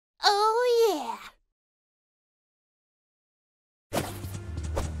Oh, yeah.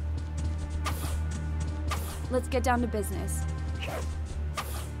 Let's get down to business.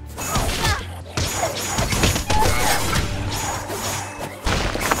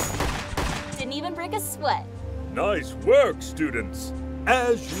 Didn't even break a sweat. Nice work, students.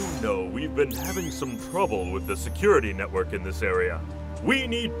 As you know, we've been having some trouble with the security network in this area. We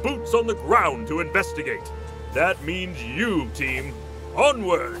need boots on the ground to investigate. That means you, team.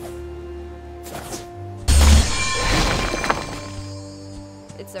 Onward!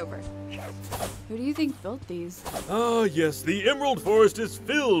 It's over. Who do you think built these? Ah, yes, the Emerald Forest is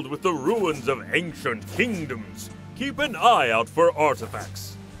filled with the ruins of ancient kingdoms. Keep an eye out for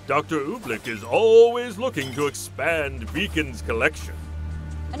artifacts. Dr. RWBY is always looking to expand Beacon's collection.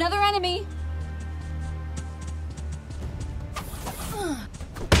 Another enemy!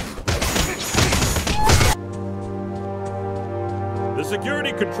 The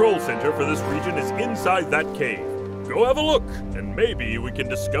security control center for this region is inside that cave. Go have a look, and maybe we can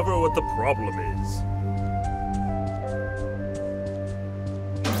discover what the problem is.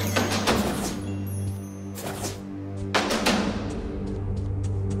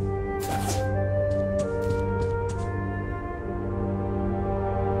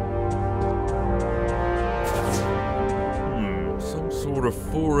 Some sort of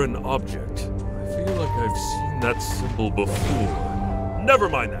foreign object. I feel like I've seen that symbol before. Never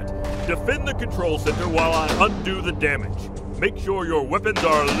mind that. Defend the control center while I undo the damage. Make sure your weapons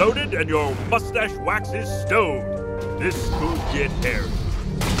are loaded and your mustache wax is stowed. This could get hairy.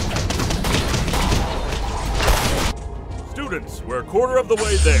 Students, we're a quarter of the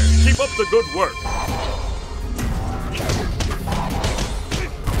way there. Keep up the good work.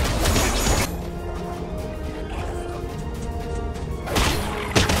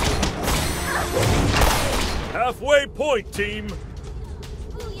 Halfway point, team.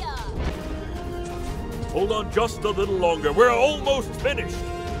 Hold on just a little longer. We're almost finished.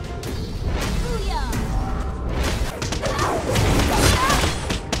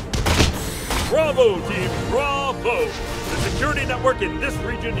 Bravo, team, bravo! The security network in this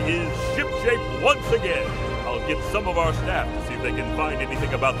region is shipshape once again. I'll get some of our staff to see if they can find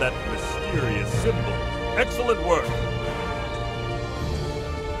anything about that mysterious symbol. Excellent work.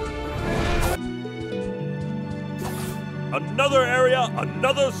 Another area,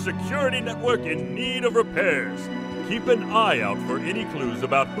 another security network in need of repairs. Keep an eye out for any clues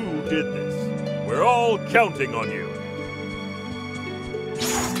about who did this. We're all counting on you.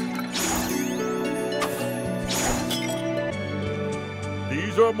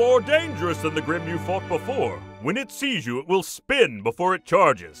 These are more dangerous than the Grimm you fought before. When it sees you, it will spin before it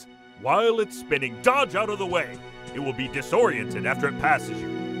charges. While it's spinning, dodge out of the way. It will be disoriented after it passes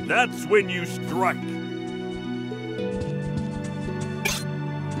you. That's when you strike.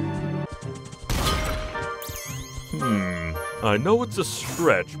 I know it's a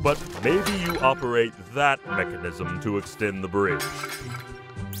stretch, but maybe you operate that mechanism to extend the bridge.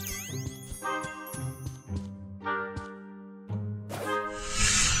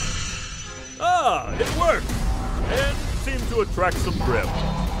 Ah, it worked! And seemed to attract some Grimm.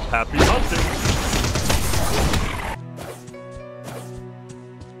 Happy hunting!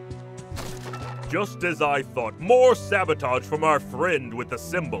 Just as I thought, more sabotage from our friend with the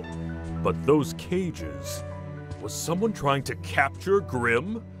symbol. But those cages... Was someone trying to capture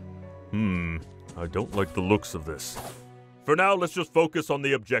Grimm? I don't like the looks of this. For now, let's just focus on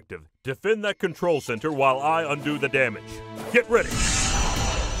the objective. Defend that control center while I undo the damage. Get ready!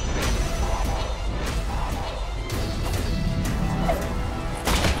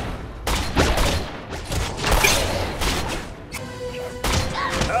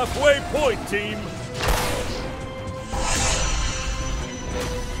 Halfway point, team!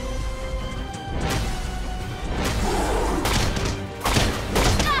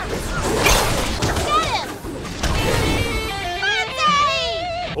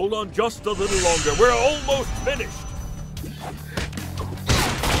 Hold on just a little longer. We're almost finished.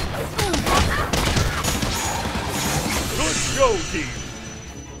 Good show, team.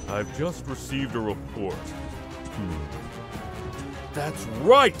 I've just received a report. That's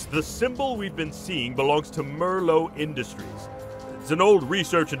right. The symbol we've been seeing belongs to Merlot Industries. It's an old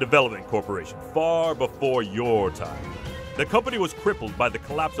research and development corporation, far before your time. The company was crippled by the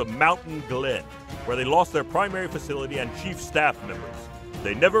collapse of Mountain Glen, where they lost their primary facility and chief staff members.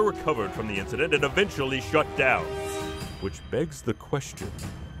 They never recovered from the incident and eventually shut down. Which begs the question,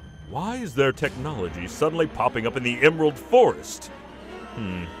 why is their technology suddenly popping up in the Emerald Forest?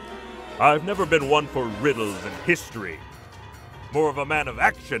 I've never been one for riddles and history. More of a man of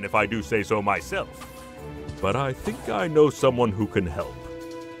action, if I do say so myself. But I think I know someone who can help.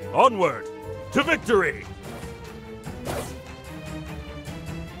 Onward to victory!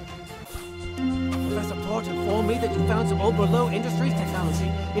 Professor Port informed me that you found some old Merlot Industries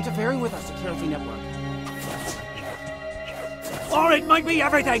technology interfering with our security network. Or it might be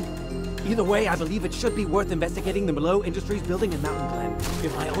everything! Either way, I believe it should be worth investigating the Merlot Industries building in Mountain Glen.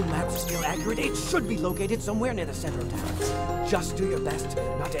 If my own maps are still accurate, it should be located somewhere near the center of town. Just do your best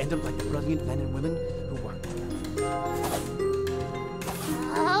not to end up like the brilliant men and women who work there.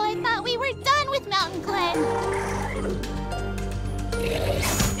 Oh, I thought we were done with Mountain Glen.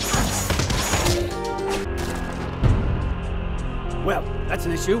 Well, that's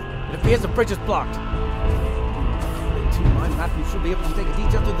an issue. It appears the bridge is blocked. My map, you should be able to take a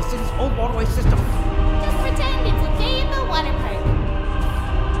detour through the city's old waterway system. Just pretend it's a day in the water park.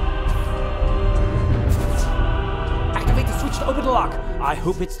 Activate the switch to open the lock. I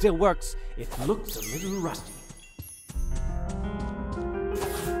hope it still works. It looks a little rusty.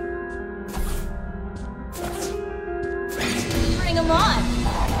 Bring 'em on.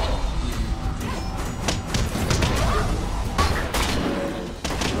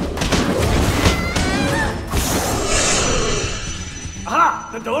 Aha!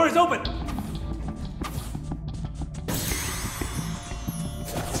 The door is open!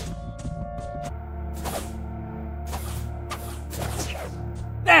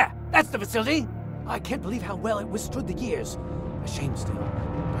 There! That's the facility! I can't believe how well it withstood the years. A shame still.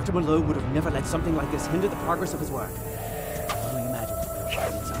 Dr. Merlot would have never let something like this hinder the progress of his work. I can only imagine what would have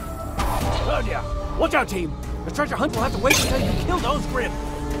happened inside. Oh dear! Watch out, team! The treasure hunt will have to wait until you kill those Grimm!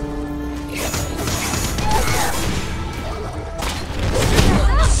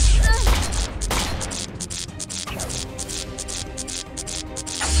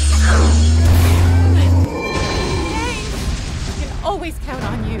 Always count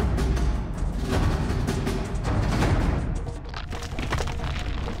on you.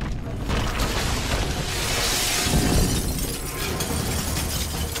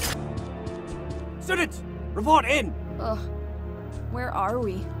 Students, report in! Ugh. Where are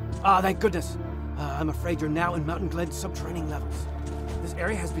we? Ah, thank goodness. I'm afraid you're now in Mountain Glen's subterranean levels. This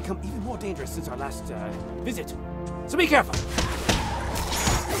area has become even more dangerous since our last, visit. So be careful!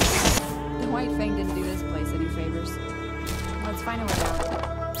 The White Fang didn't do this place any favors. Let's find a way out.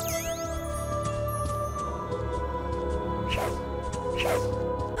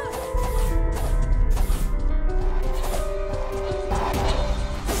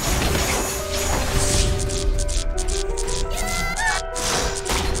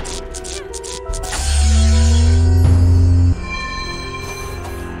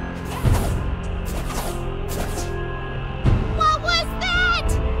 What was that?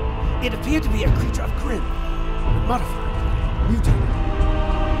 It appeared to be a creature of Grimm, but modified, mutated.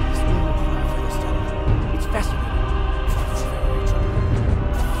 This will require further study. It's fascinating. It's very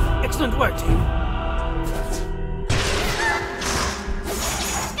troubling. Excellent work, team.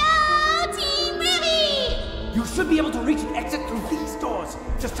 Go, Team RWBY! You should be able to reach an exit through these doors.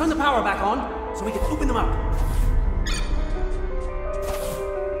 Just turn the power back on so we can open them up.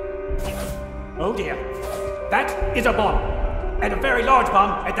 Oh dear. That is a bomb. And a very large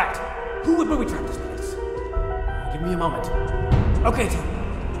bomb at that. Who would booby-trap this place? Give me a moment. Okay, team.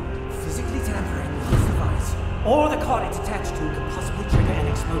 Physically tampering with this device, or the card it's attached to, could possibly trigger an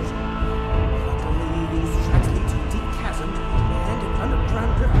explosion. Luckily, these tracks lead to a deep chasm and an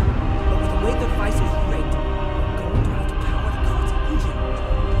underground river. But with the way the device is rigged, we're going to have to power the card's engine.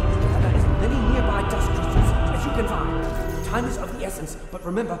 Gather as many nearby dust crystals as you can find. Time is of the essence, but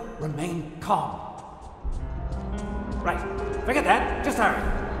remember, remain calm. Right. Forget that. Just hurry.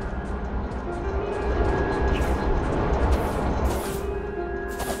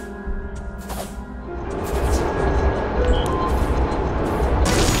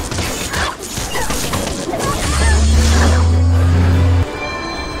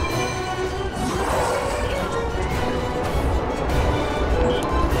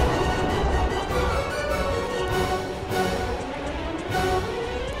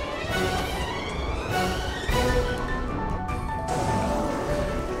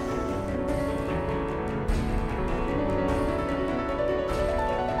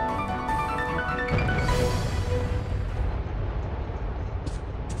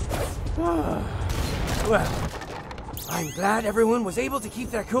 Well, I'm glad everyone was able to keep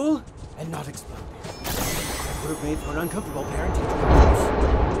their cool and not explode. It would have made for an uncomfortable parent-teacher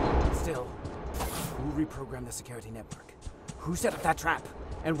conference. Still, who reprogrammed the security network? Who set up that trap?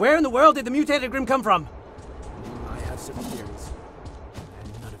 And where in the world did the mutated Grimm come from? I have several theories,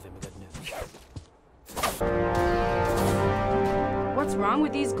 and none of them are good news. What's wrong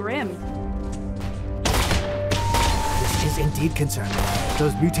with these Grimm? This is indeed concerning.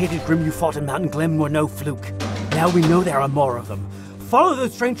 Those mutated Grimm you fought in Mountain Glen were no fluke. Now we know there are more of them. Follow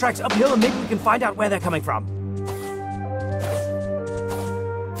those train tracks uphill and maybe we can find out where they're coming from.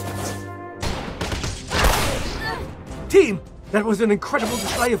 Team! That was an incredible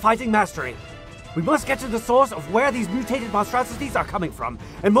display of fighting mastery. We must get to the source of where these mutated monstrosities are coming from,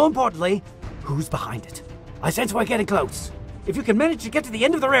 and more importantly, who's behind it. I sense we're getting close. If you can manage to get to the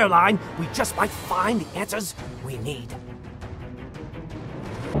end of the rail line, we just might find the answers we need.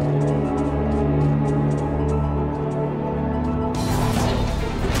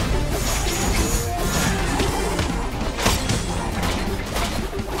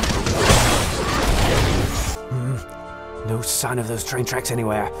 No sign of those train tracks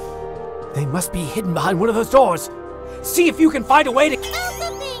anywhere. They must be hidden behind one of those doors. See if you can find a way to... Found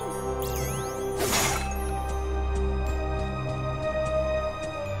something!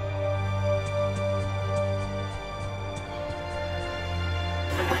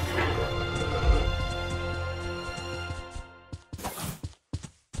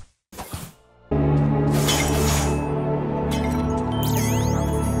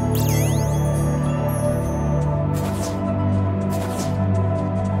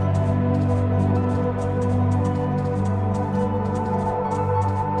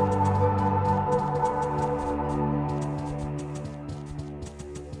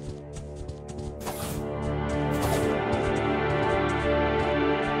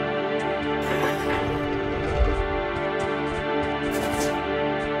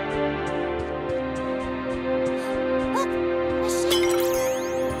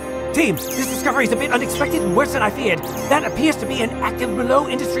 Team, this discovery is a bit unexpected and worse than I feared. That appears to be an active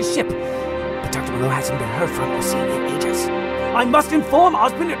Merlot Industries ship. But Dr. Merlot hasn't been heard from or seen in ages. I must inform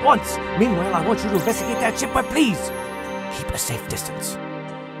Osmond at once. Meanwhile, I want you to investigate that ship, but please, keep a safe distance.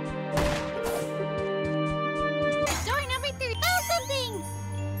 Door number 3. Found something!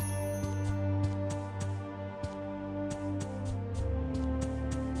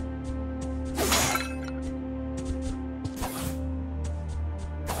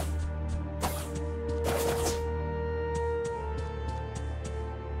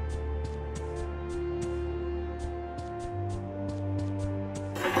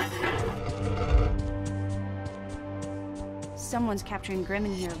 Someone's capturing Grimm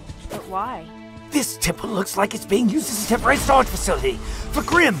in here, but why? This temple looks like it's being used as a temporary storage facility for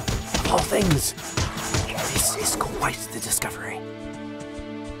Grimm, of all things. This is quite the discovery.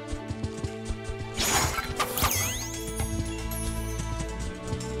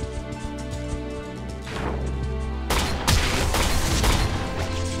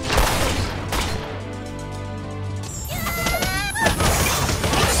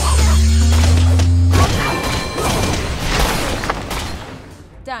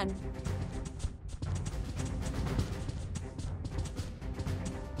 Done.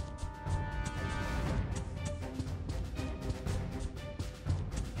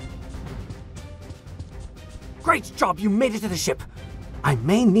 Great job, you made it to the ship. I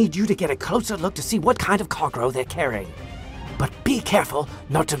may need you to get a closer look to see what kind of cargo they're carrying. But be careful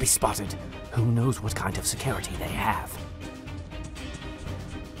not to be spotted. Who knows what kind of security they have.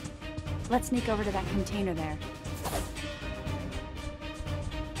 Let's sneak over to that container there.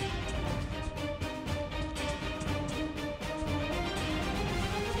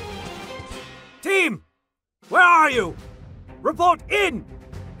 Team! Where are you? Report in!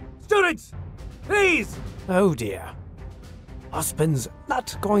 Students, please! Oh dear. Osmond's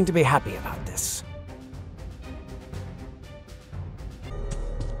not going to be happy about this.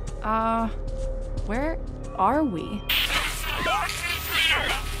 Where are we?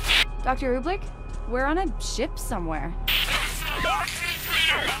 Dr. RWBY? We're on a ship somewhere.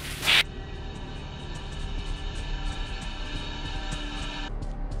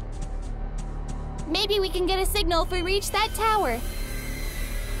 Maybe we can get a signal if we reach that tower.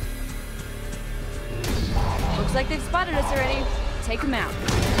 Looks like they've spotted us already. Take them out.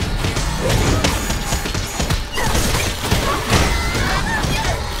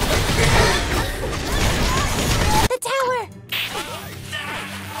 The tower!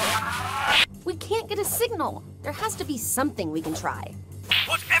 We can't get a signal. There has to be something we can try.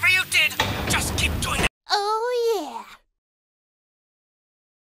 Whatever you did, just keep doing it. Oh,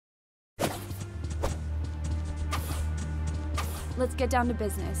 yeah. Let's get down to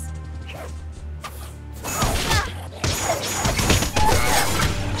business.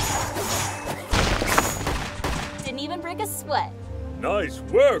 Didn't even break a sweat. Nice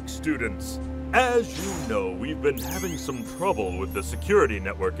work, students! As you know, we've been having some trouble with the security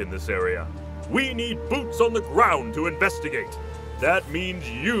network in this area. We need boots on the ground to investigate. That means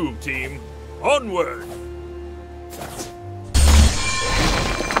you, team. Onward!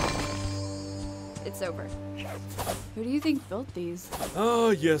 It's over. Who do you think built these? Ah,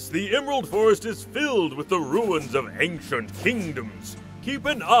 yes, the Emerald Forest is filled with the ruins of ancient kingdoms. Keep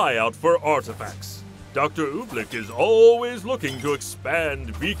an eye out for artifacts. Dr. Ooblik is always looking to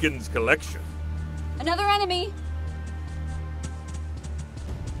expand Beacon's collection. Another enemy!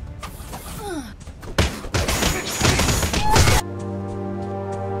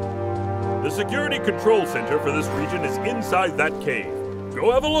 The security control center for this region is inside that cave.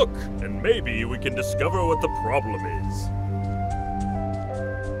 Go have a look, and maybe we can discover what the problem is.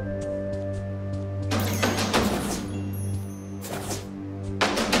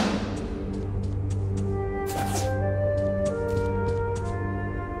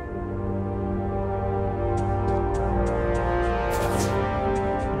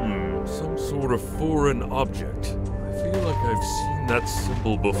 Some sort of foreign object. I feel like I've seen that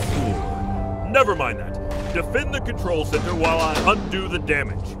symbol before. Never mind that. Defend the control center while I undo the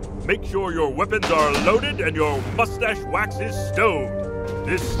damage. Make sure your weapons are loaded and your mustache wax is stowed.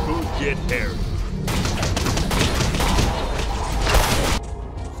 This could get hairy.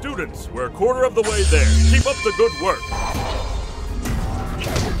 Students, we're a quarter of the way there. Keep up the good work.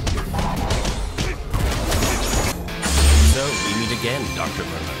 So, we meet again, Dr.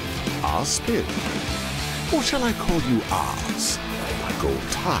 Merlot. Spin? Or shall I call you Oz? Like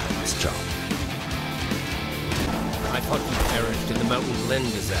old times, chum. I thought you perished in the Mountain Glen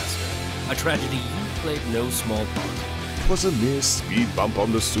disaster, a tragedy you played no small part. 'Twas a mere speed bump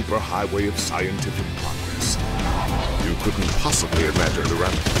on the superhighway of scientific progress. You couldn't possibly imagine the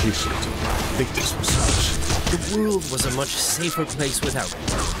ramifications of my latest research. The world was a much safer place without you,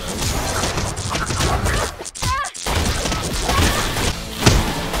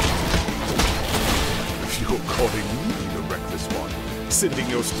 You're calling me the reckless one, sending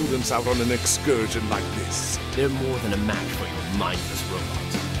your students out on an excursion like this. They're more than a match for your mindless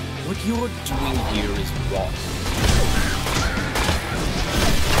robots. What you're doing here is wrong.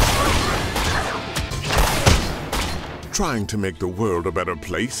 Trying to make the world a better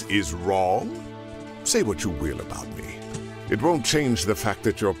place is wrong? Say what you will about me. It won't change the fact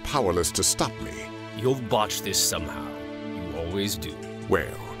that you're powerless to stop me. You'll botch this somehow. You always do.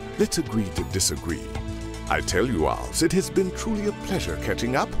 Well, let's agree to disagree. I tell you, Oz, it has been truly a pleasure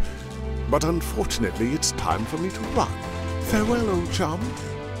catching up, but unfortunately it's time for me to run. Farewell, old chum.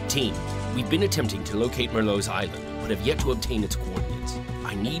 Team, we've been attempting to locate Merlot's island, but have yet to obtain its coordinates.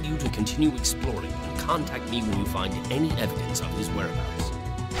 I need you to continue exploring and contact me when you find any evidence of his whereabouts.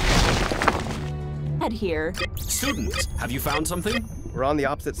 Head here. Students, have you found something? We're on the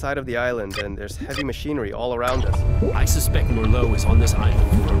opposite side of the island, and there's heavy machinery all around us. I suspect Merlot is on this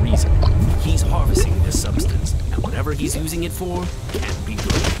island for a reason. He's harvesting this substance, and whatever he's using it for can't be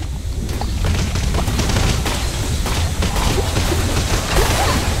good.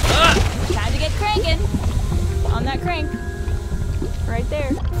 Time to get cranking. On that crank. Right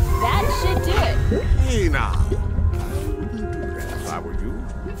there. That should do it. Hey now. I wouldn't do that if I were you.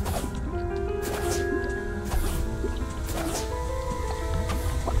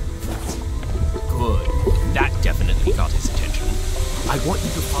 Good. That definitely got his attention. I want you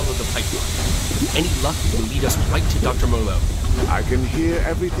to follow the pipeline. With any luck, it will lead us right to Dr. Merlot. I can hear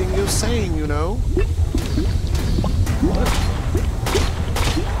everything you're saying, you know.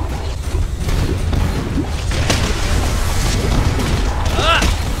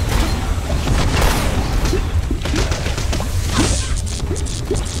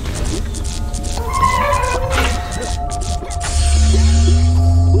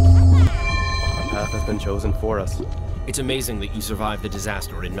 Our path has been chosen for us. It's amazing that you survived the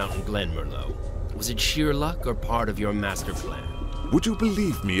disaster in Mountain Glen, Merlot. Was it sheer luck or part of your master plan? Would you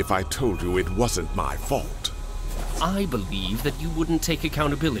believe me if I told you it wasn't my fault? I believe that you wouldn't take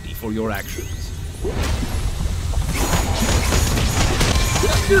accountability for your actions.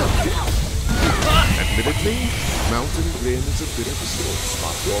 Admittedly, Mountain Glen is a bit of a sore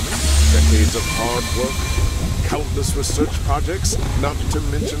spot for me. Decades of hard work, countless research projects, not to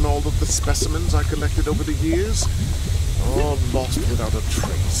mention all of the specimens I collected over the years, all lost without a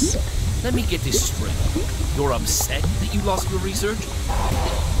trace. Let me get this straight. You're upset that you lost your research?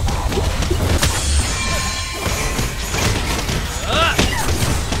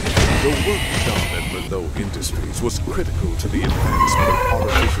 The work done at Merlot Industries was critical to the advancement of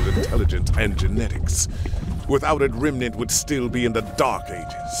artificial intelligence and genetics. Without it, Remnant would still be in the Dark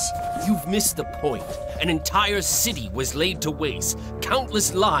Ages. You've missed the point. An entire city was laid to waste.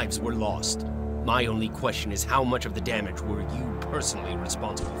 Countless lives were lost. My only question is how much of the damage were you personally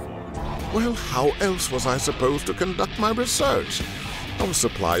responsible for? Well, how else was I supposed to conduct my research? Our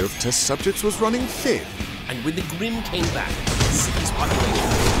supply of test subjects was running thin. And when the Grimm came back, the city's population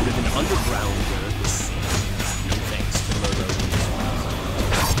was driven underground where it was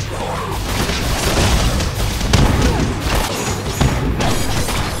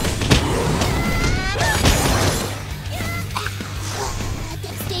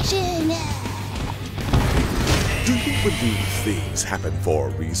transformation! Do you believe things happen for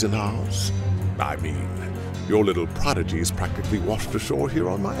a reason, Oz? I mean, your little prodigies practically washed ashore here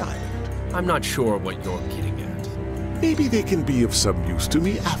on my island. I'm not sure what you're getting at. Maybe they can be of some use to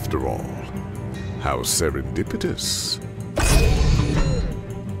me after all. How serendipitous.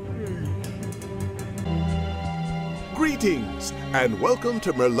 Greetings, and welcome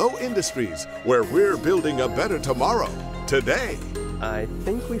to Merlot Industries, where we're building a better tomorrow, today. I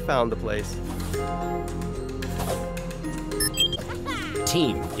think we found the place.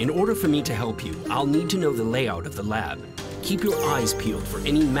 Team, in order for me to help you, I'll need to know the layout of the lab. Keep your eyes peeled for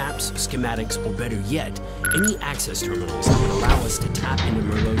any maps, schematics, or better yet, any access terminals that would allow us to tap into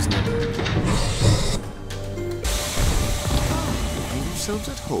Merlot's network. Making yourselves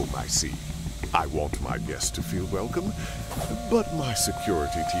at home, I see. I want my guests to feel welcome, but my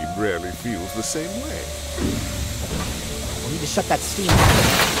security team rarely feels the same way. We need to shut that steam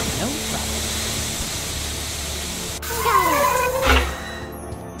off. No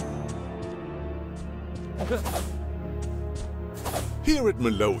problem. Here at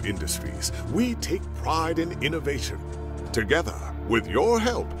Merlot Industries, we take pride in innovation. Together, with your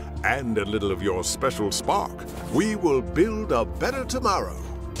help and a little of your special spark, we will build a better tomorrow.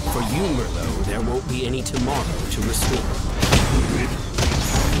 For you, Merlot, there won't be any tomorrow to restore.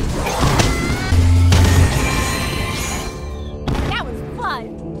 That was fun!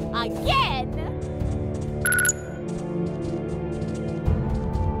 Again!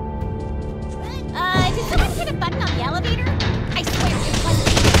 Did someone hit a button on the elevator? I swear it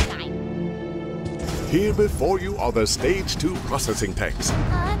wasn't this time. Here before you are the Stage 2 processing tanks.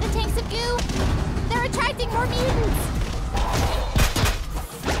 The tanks of goo! They're attracting more mutants!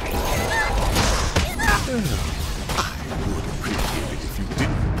 I would appreciate it if you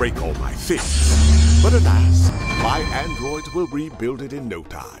didn't break all my things. But alas, my androids will rebuild it in no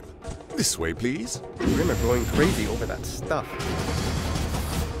time. This way, please. Grimm are going crazy over that stuff.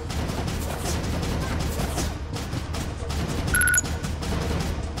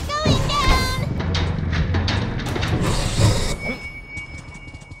 Going down!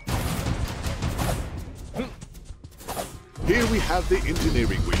 Here we have the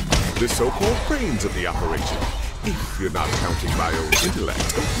engineering wing, the so-called brains of the operation. If you're not counting my own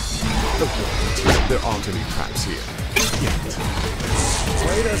intellect. There aren't any traps here. Yet.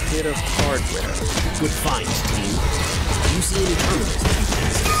 Quite a bit of hardware. Good find, team. Do you see any terminals that you can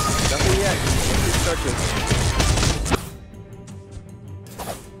access? Nothing yet. Keep searching.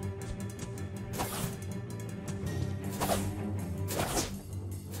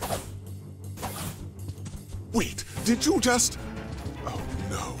 Wait, did you just... Oh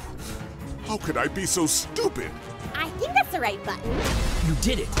no. How could I be so stupid? I think that's the right button. You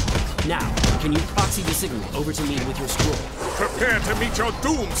did it! Now, can you proxy the signal over to me with your scroll? Prepare to meet your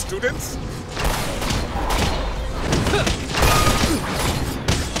doom, students!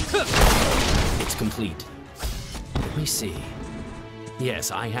 It's complete. Let me see.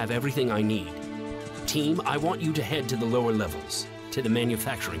 Yes, I have everything I need. Team, I want you to head to the lower levels, to the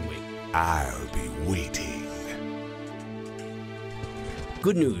manufacturing wing. I'll be waiting.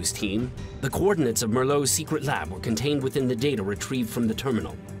 Good news, team. The coordinates of Merlot's secret lab were contained within the data retrieved from the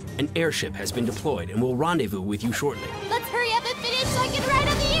terminal. An airship has been deployed and will rendezvous with you shortly. Let's hurry up and finish so I can ride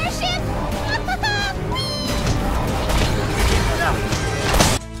on the airship!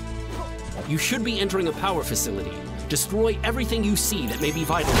 You should be entering a power facility. Destroy everything you see that may be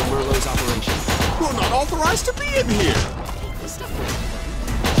vital to Merlot's operation. We're not authorized to be in here! You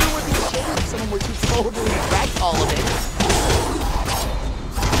would be ashamed if someone were to totally wreck all of it.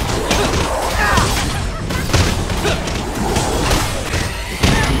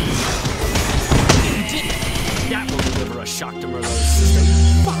 You did it! That will deliver a shock to Merlot's system.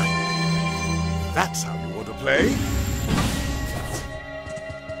 Fine. That's how you want to play.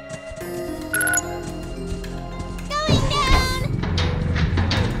 Going down!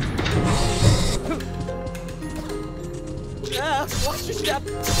 Watch your step.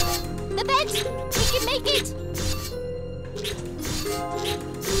 The vent! We can make it!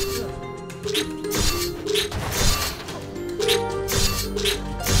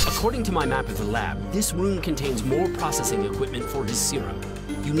 According to my map of the lab, this room contains more processing equipment for his serum.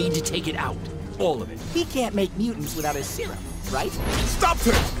 You need to take it out. All of it. He can't make mutants without his serum, right? Stop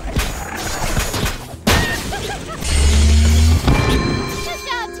it! Good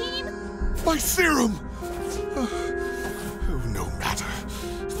job, team! My serum! Oh, no matter.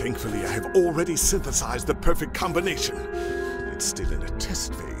 Thankfully, I have already synthesized the perfect combination. It's still in a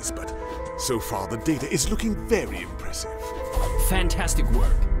test phase, but so far the data is looking very impressive. Fantastic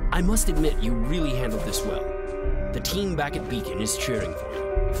work. I must admit, you really handled this well. The team back at Beacon is cheering for you.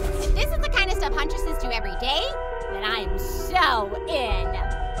 stuff huntresses do every day, then I'm so in.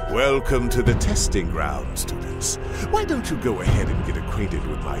 Welcome to the testing ground, students. Why don't you go ahead and get acquainted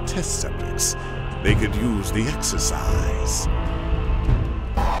with my test subjects? They could use the exercise.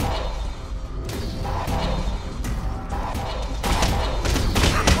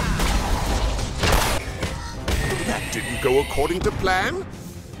 That didn't go according to plan.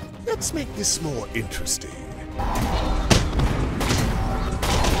 Let's make this more interesting.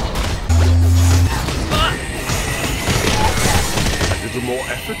 A little more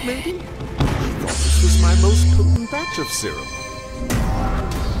effort, maybe? I thought this was my most potent batch of serum.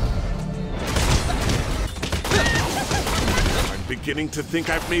 I'm beginning to think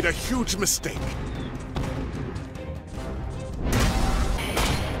I've made a huge mistake.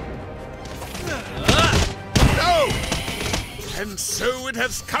 No! And so it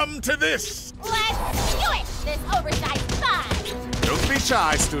has come to this! Let's squish this oversized bug! Don't be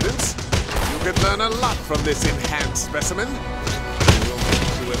shy, students. You can learn a lot from this enhanced specimen. You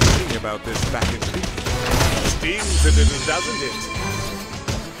won't do a thing about this back in the stings a little, doesn't it?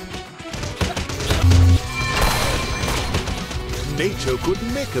 Nature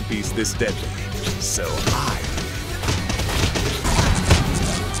couldn't make a beast this deadly, so I...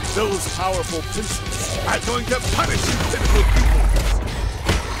 Those powerful pincers are going to punish you pitiful people!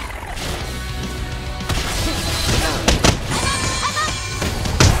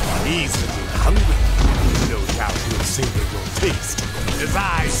 He's looking hungry. No doubt he'll savor your taste as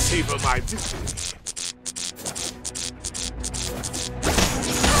I savor my victory.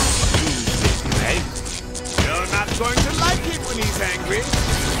 You're not going to like him when he's angry.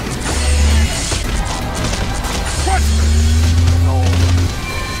 What?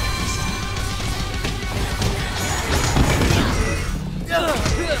 No.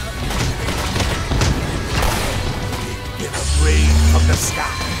 Get a rain from the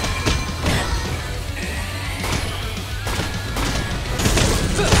sky.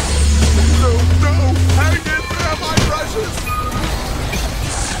 No, no! Hang in there, my precious!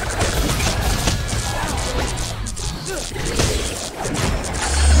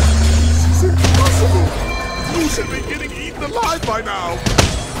 This is impossible! You should be getting eaten alive by now!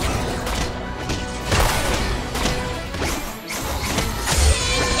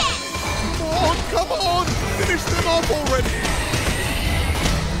 Come on! Finish them off already!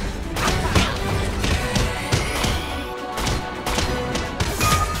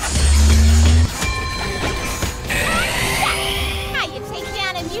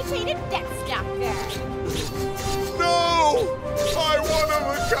 Mutated Death Stalker. No! My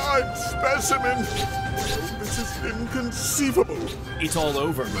one-of-a-kind specimen! This is inconceivable. It's all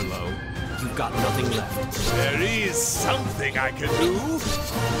over, Merlot. You've got nothing left. There is something I can do.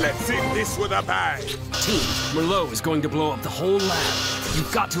 Let's end this with a bang. Team, Merlot is going to blow up the whole lab.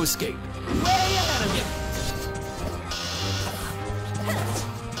 You've got to escape. Where are you headed?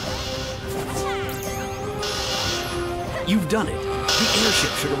 You've done it. The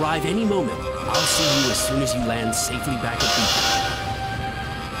airship should arrive any moment. I'll see you as soon as you land safely back at beacon.